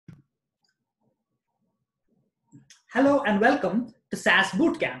Hello and welcome to SAS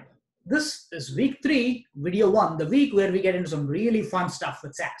Bootcamp. This is week 3, video 1, the week where we get into some really fun stuff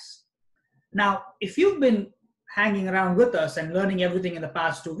with SAS. Now, if you've been hanging around with us and learning everything in the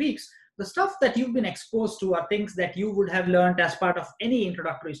past 2 weeks, the stuff that you've been exposed to are things that you would have learned as part of any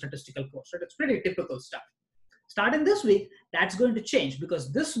introductory statistical course. So it's pretty typical stuff. Starting this week, that's going to change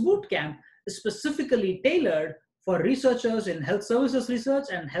because this bootcamp is specifically tailored for researchers in health services research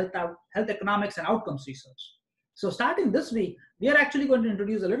and health economics and outcomes research. So starting this week, we are actually going to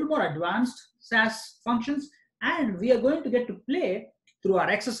introduce a little more advanced SAS functions, and we are going to get to play through our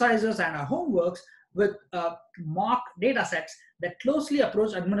exercises and our homeworks with mock data sets that closely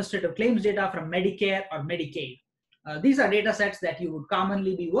approach administrative claims data from Medicare or Medicaid. These are data sets that you would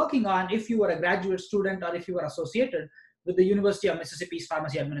commonly be working on if you were a graduate student or if you were associated with the University of Mississippi's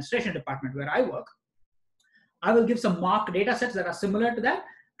Pharmacy Administration Department, where I work. I will give some mock data sets that are similar to that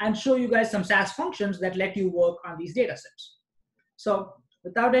and show you guys some SAS functions that let you work on these data sets. So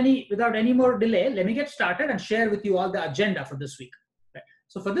without any more delay, let me get started and share with you all the agenda for this week. Right.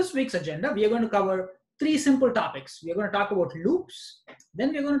 So for this week's agenda, we are going to cover 3 simple topics. We are going to talk about loops,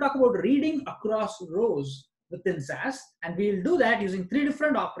 then we're going to talk about reading across rows within SAS, and we'll do that using 3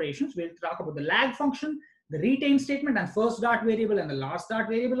 different operations. We'll talk about the lag function, the retain statement, and first dart variable and the last dart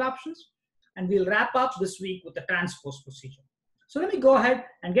variable options. And we'll wrap up this week with the transpose procedure. So let me go ahead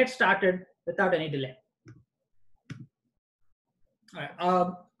and get started without any delay. All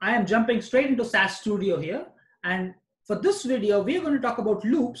right, I am jumping straight into SAS Studio here. And for this video, we are going to talk about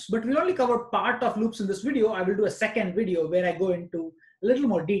loops, but we'll only cover part of loops in this video. I will do a second video where I go into a little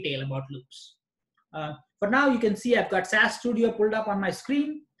more detail about loops. For now, you can see I've got SAS Studio pulled up on my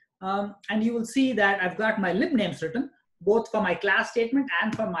screen. And you will see that I've got my lib names written, both for my class statement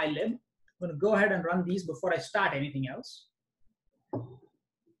and for my lib. I'm going to go ahead and run these before I start anything else.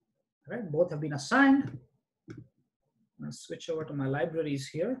 All right, both have been assigned. I'm going to switch over to my libraries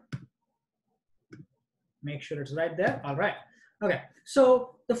here. Make sure it's right there. All right. Okay.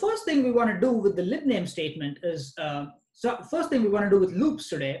 So the first thing we want to do with the libname statement is, first thing we want to do with loops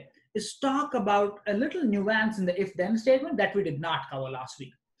today is talk about a little nuance in the if-then statement that we did not cover last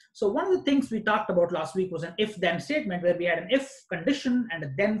week. So one of the things we talked about last week was an if-then statement where we had an if condition and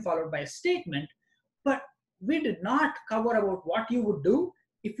a then followed by a statement, but we did not cover about what you would do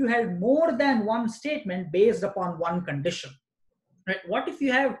if you had more than one statement based upon one condition. Right? What if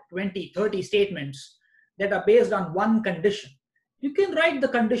you have 20, 30 statements that are based on one condition? You can write the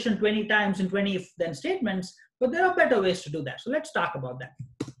condition 20 times in 20 if-then statements, but there are better ways to do that. So let's talk about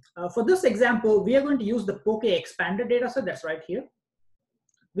that. For this example, we are going to use the Poke expanded data set that's right here.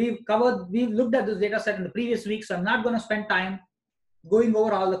 We've looked at this data set in the previous week, so I'm not going to spend time going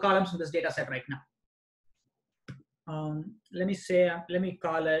over all the columns in this data set right now. Let me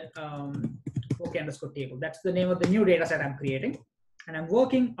call it Poke underscore table. That's the name of the new data set I'm creating. And I'm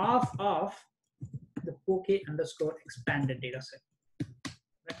working off of the Poke underscore expanded data set.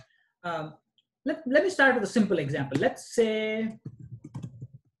 Right? Let me start with a simple example. Let's say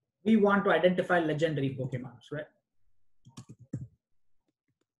we want to identify legendary Pokemons, right?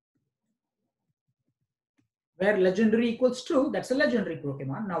 Where legendary equals true, that's a legendary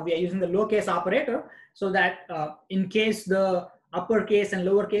Pokemon. Now we are using the lowercase operator so that in case the uppercase and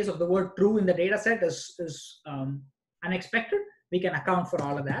lowercase of the word true in the data set is unexpected, we can account for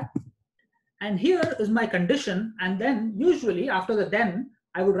all of that. And here is my condition. And then usually after the then,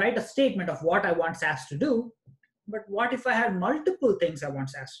 I would write a statement of what I want SAS to do. But what if I had multiple things I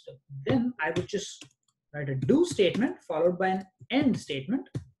want SAS to do? Then I would just write a do statement followed by an end statement,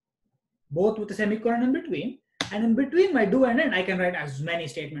 both with a semicolon in between. And in between my do and end, I can write as many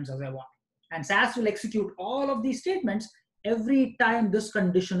statements as I want. And SAS will execute all of these statements every time this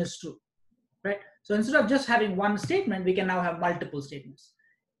condition is true, right? So instead of just having one statement, we can now have multiple statements.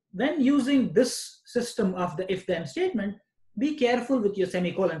 When using this system of the if-then statement, be careful with your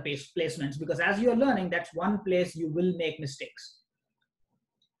semicolon placements, because as you're learning, that's one place you will make mistakes.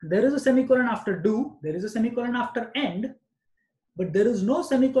 There is a semicolon after do, there is a semicolon after end, but there is no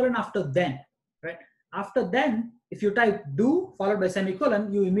semicolon after then, right? After then, if you type do followed by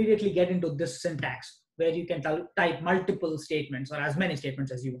semicolon, you immediately get into this syntax where you can type multiple statements or as many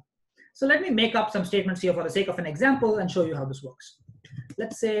statements as you want. So let me make up some statements here for the sake of an example and show you how this works.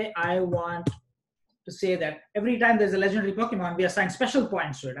 Let's say I want to say that every time there's a legendary Pokemon, we assign special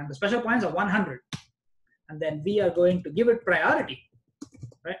points to it, and the special points are 100. And then we are going to give it priority,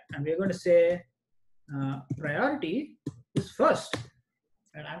 right? And we're going to say priority is first.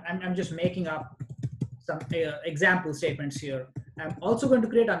 And I'm just making up some example statements here. I'm also going to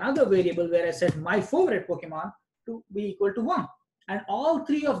create another variable where I set my favorite Pokemon to be equal to 1. And all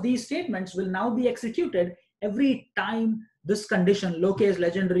 3 of these statements will now be executed every time this condition, lowercase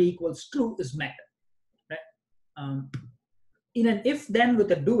legendary equals true, is met. Right? In an if then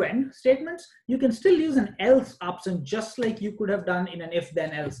with a do end statements, you can still use an else option just like you could have done in an if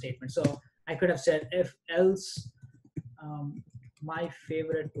then else statement. So I could have said if else my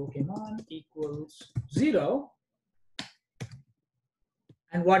favorite Pokemon equals 0.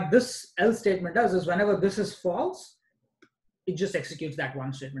 And what this else statement does is whenever this is false, it just executes that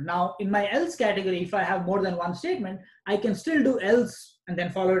one statement. Now, in my else category, if I have more than one statement, I can still do else and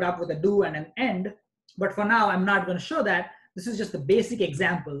then follow it up with a do and an end. But for now, I'm not going to show that. This is just the basic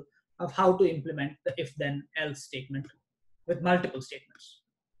example of how to implement the if then else statement with multiple statements.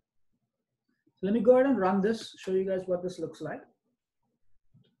 So let me go ahead and run this, show you guys what this looks like.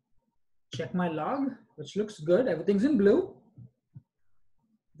 Check my log, which looks good. Everything's in blue.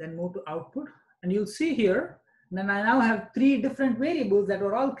 Then move to output. And you'll see here, then I now have 3 different variables that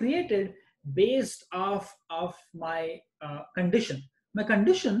were all created based off of my condition. My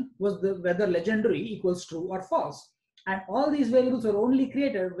condition was whether legendary equals true or false. And all these variables were only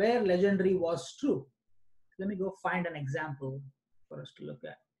created where legendary was true. Let me go find an example for us to look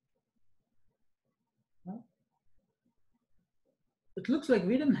at. It looks like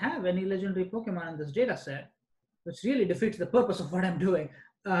we didn't have any legendary Pokemon in this data set, which really defeats the purpose of what I'm doing.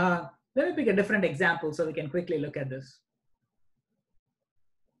 Let me pick a different example so we can quickly look at this.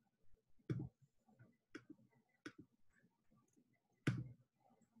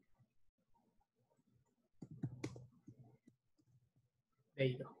 There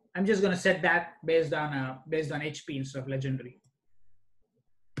you go. I'm just going to set that based on HP instead of legendary.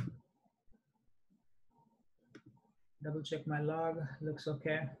 Double check my log, looks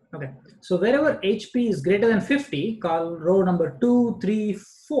okay. Okay, so wherever HP is greater than 50, call row number 2, 3,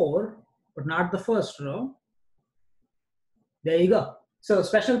 4, but not the first row. There you go. So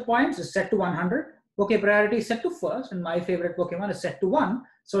special points is set to 100. Okay, priority is set to first, and my favorite Pokemon is set to 1.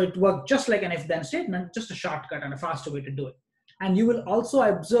 So it worked just like an if-then statement, just a shortcut and a faster way to do it. And you will also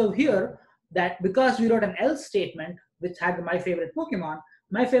observe here that because we wrote an else statement, which had my favorite Pokemon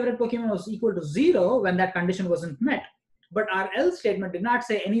was equal to 0 when that condition wasn't met. But our else statement did not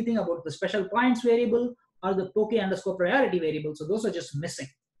say anything about the special points variable or the Poke_priority variable. So those are just missing,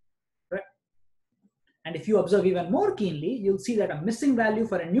 right? And if you observe even more keenly, you'll see that a missing value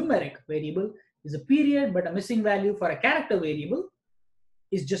for a numeric variable is a period, but a missing value for a character variable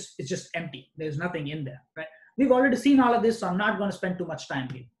is just empty. There's nothing in there, right? We've already seen all of this, so I'm not going to spend too much time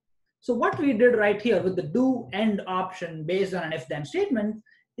here. So what we did right here with the do end option based on an if then statement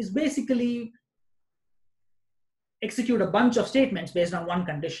is basically execute a bunch of statements based on one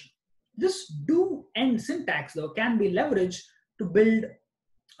condition. This do end syntax though can be leveraged to build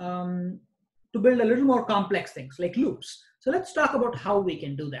a little more complex things like loops. So let's talk about how we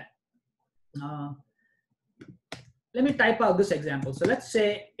can do that. Let me type out this example. So let's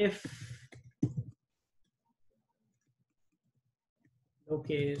say if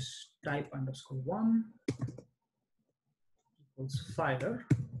lowercase type _1 equals fire,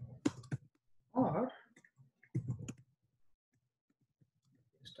 or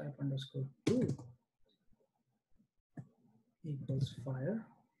type _2 equals fire,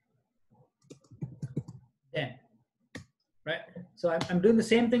 then, right? So I'm doing the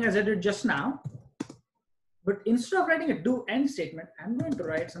same thing as I did just now, but instead of writing a do end statement, I'm going to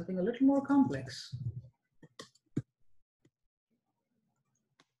write something a little more complex.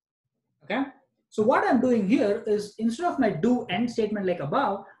 Okay, so what I'm doing here is instead of my do end statement like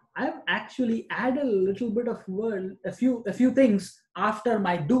above, I've actually added a little bit of word, a few things after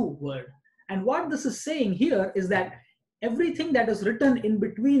my do word. And what this is saying here is that everything that is written in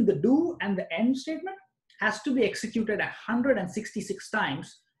between the do and the end statement has to be executed 166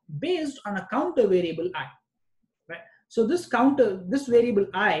 times based on a counter variable I. Right? So this variable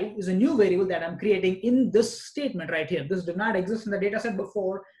I is a new variable that I'm creating in this statement right here. This did not exist in the data set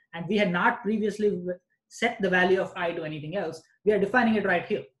before, and we had not previously set the value of I to anything else. We are defining it right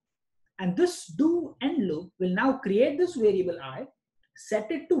here. And this do end loop will now create this variable I,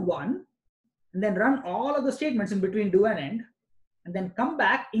 set it to 1, and then run all of the statements in between do and end, and then come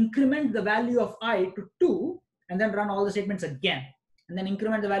back, increment the value of I to 2, and then run all the statements again. And then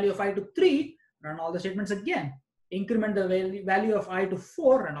increment the value of I to 3, run all the statements again. Increment the value of I to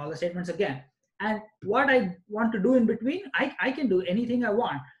 4, run all the statements again. And what I want to do in between, I can do anything I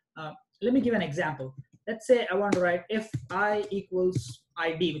want. Let me give an example. Let's say I want to write if I equals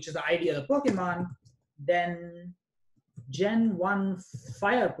ID, which is the ID of the Pokemon, then Gen 1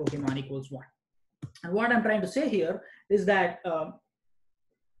 fire Pokemon equals 1. And what I'm trying to say here is that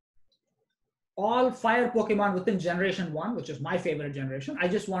all fire Pokemon within generation 1, which is my favorite generation, I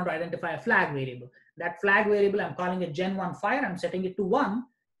just want to identify a flag variable. That flag variable, I'm calling it Gen 1 fire. I'm setting it to 1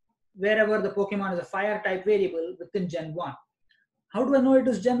 wherever the Pokemon is a fire type variable within Gen 1. How do I know it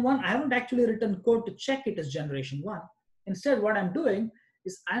is Gen 1? I haven't actually written code to check it as generation 1. Instead, what I'm doing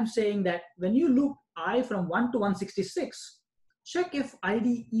is I'm saying that when you loop I from 1 to 166, check if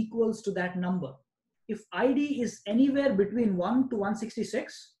ID equals to that number. If ID is anywhere between 1 to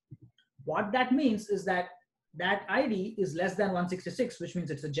 166, what that means is that that ID is less than 166, which means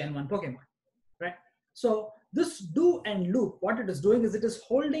it's a Gen 1 Pokemon, right? So this do and loop, what it is doing is it is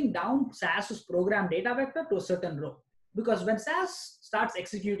holding down SAS's program data vector to a certain row. Because when SAS starts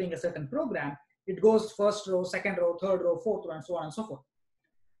executing a certain program, it goes first row, second row, third row, fourth row, and so on and so forth.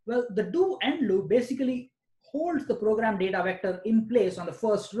 Well, the do and loop basically holds the program data vector in place on the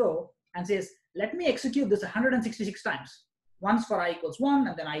first row and says, let me execute this 166 times. Once for I equals 1,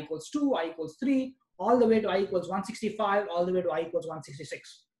 and then I equals 2, I equals 3, all the way to I equals 165, all the way to I equals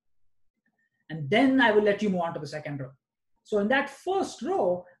 166. And then I will let you move on to the second row. So in that first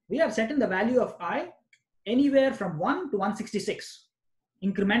row, we have set in the value of I anywhere from 1 to 166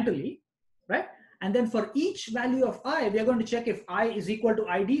 incrementally, right? And then for each value of I, we are going to check if I is equal to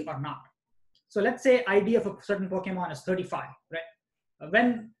ID or not. So let's say ID of a certain Pokemon is 35, right?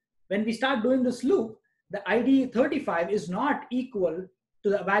 When we start doing this loop, the ID 35 is not equal to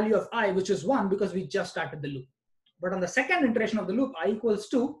the value of I, which is 1, because we just started the loop. But on the second iteration of the loop, I equals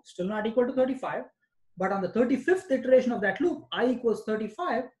 2, still not equal to 35. But on the 35th iteration of that loop, I equals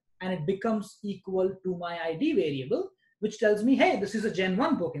 35, and it becomes equal to my ID variable, which tells me, hey, this is a Gen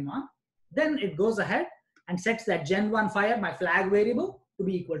 1 Pokemon. Then it goes ahead and sets that Gen 1 fire, my flag variable, to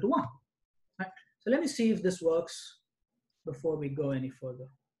be equal to 1. Right? So let me see if this works before we go any further.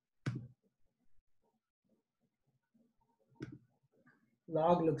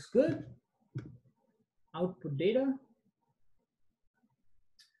 Log looks good. Output data.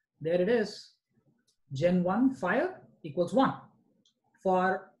 There it is. Gen 1 fire equals 1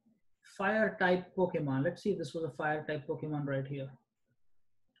 for fire type Pokemon. Let's see if this was a fire type Pokemon right here.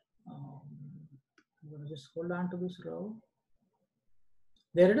 I'm going to just hold on to this row.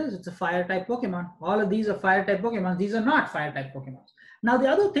 There it is. It's a fire type Pokemon. All of these are fire type Pokemon. These are not fire type Pokemon. Now, the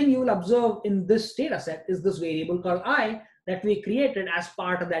other thing you will observe in this data set is this variable called I that we created as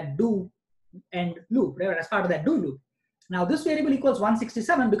part of that do and loop, right? As part of that do loop. Now, this variable equals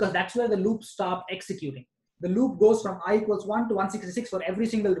 167 because that's where the loop stopped executing. The loop goes from I equals 1 to 166 for every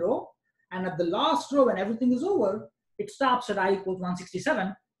single row. And at the last row, when everything is over, it stops at I equals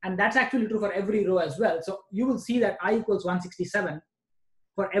 167. And that's actually true for every row as well. So you will see that I equals 167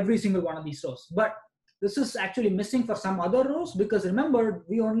 for every single one of these rows. But this is actually missing for some other rows because remember,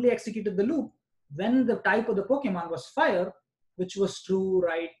 we only executed the loop when the type of the Pokemon was fire, which was true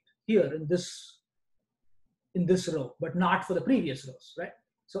right here in this row, but not for the previous rows, right?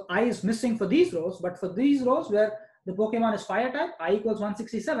 So I is missing for these rows, but for these rows where the Pokemon is fire type, I equals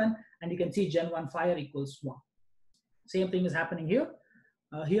 167, and you can see Gen 1 fire equals 1. Same thing is happening here.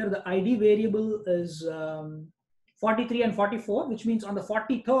 Here the ID variable is 43 and 44, which means on the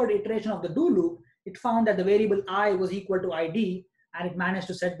 43rd iteration of the do loop, it found that the variable I was equal to ID, and it managed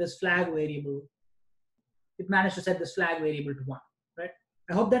to set this flag variable. It managed to set this flag variable to 1, right?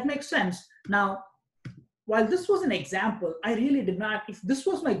 I hope that makes sense. Now, while this was an example, I really did not, if this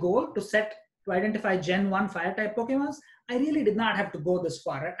was my goal to identify Gen 1 fire type Pokemons, I really did not have to go this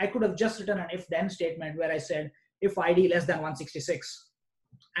far. Right? I could have just written an if then statement where I said, if ID less than 166,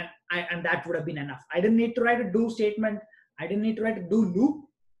 and that would have been enough. I didn't need to write a do statement. I didn't need to write a do loop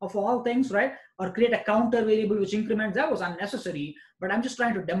of all things, right? Or create a counter variable which increments. That was unnecessary, but I'm just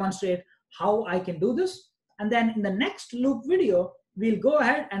trying to demonstrate how I can do this. And then in the next loop video, we'll go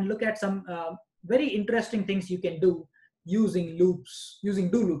ahead and look at some very interesting things you can do using loops,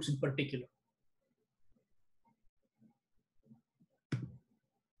 using do loops in particular.